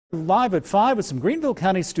Live at 5 with some Greenville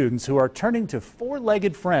County students who are turning to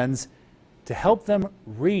four-legged friends to help them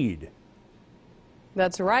read.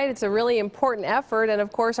 That's right. It's a really important effort. And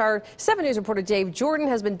of course, our 7 News reporter Dave Jordan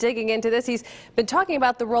has been digging into this. He's been talking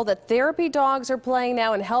about the role that therapy dogs are playing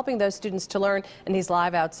now in helping those students to learn. And he's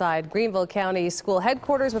live outside Greenville County School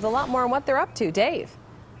headquarters with a lot more on what they're up to. Dave.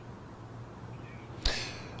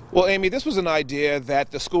 Well, Amy, this was an idea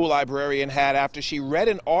that the school librarian had after she read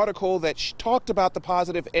an article that talked about the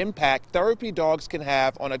positive impact therapy dogs can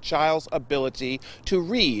have on a child's ability to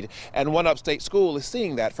read. And one upstate school is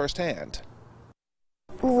seeing that firsthand.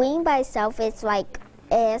 Reading by itself is it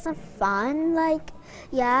isn't fun,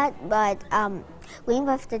 but reading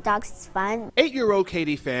with the dogs is fun. 8-year-old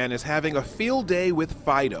Katie Fan is having a field day with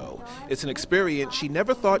Fido. It's an experience she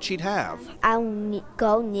never thought she'd have. I don't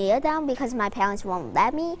go near them because my parents won't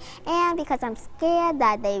let me, and because I'm scared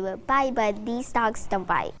that they will bite, but these dogs don't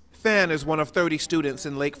bite. Fan is one of 30 students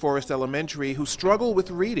in Lake Forest Elementary who struggle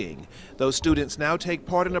with reading. Those students now take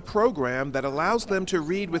part in a program that allows them to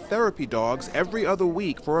read with therapy dogs every other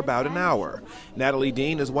week for about an hour. Natalie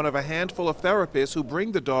Dean is one of a handful of therapists who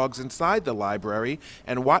bring the dogs inside the library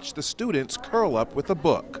and watch the students curl up with a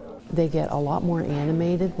book. They get a lot more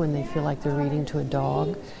animated when they feel like they're reading to a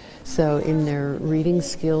dog. So in their reading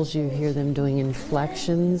skills, you hear them doing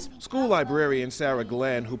inflections. School librarian Sarah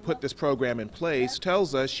Glenn, who put this program in place,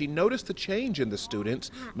 tells us she noticed the change in the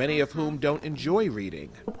students, many of whom don't enjoy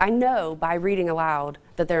reading. I know by reading aloud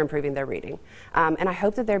that they're improving their reading, and I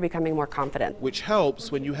hope that they're becoming more confident. Which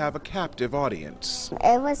helps when you have a captive audience.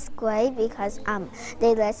 It was great because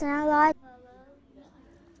they listen a lot.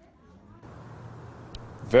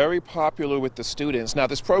 Very popular with the students. Now,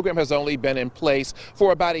 this program has only been in place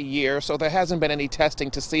for about a year, so there hasn't been any testing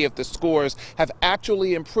to see if the scores have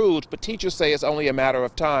actually improved, but teachers say it's only a matter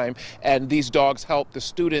of time, and these dogs help the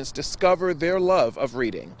students discover their love of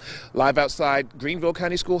reading. Live outside Greenville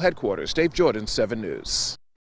County School headquarters, Dave Jordan, 7 News.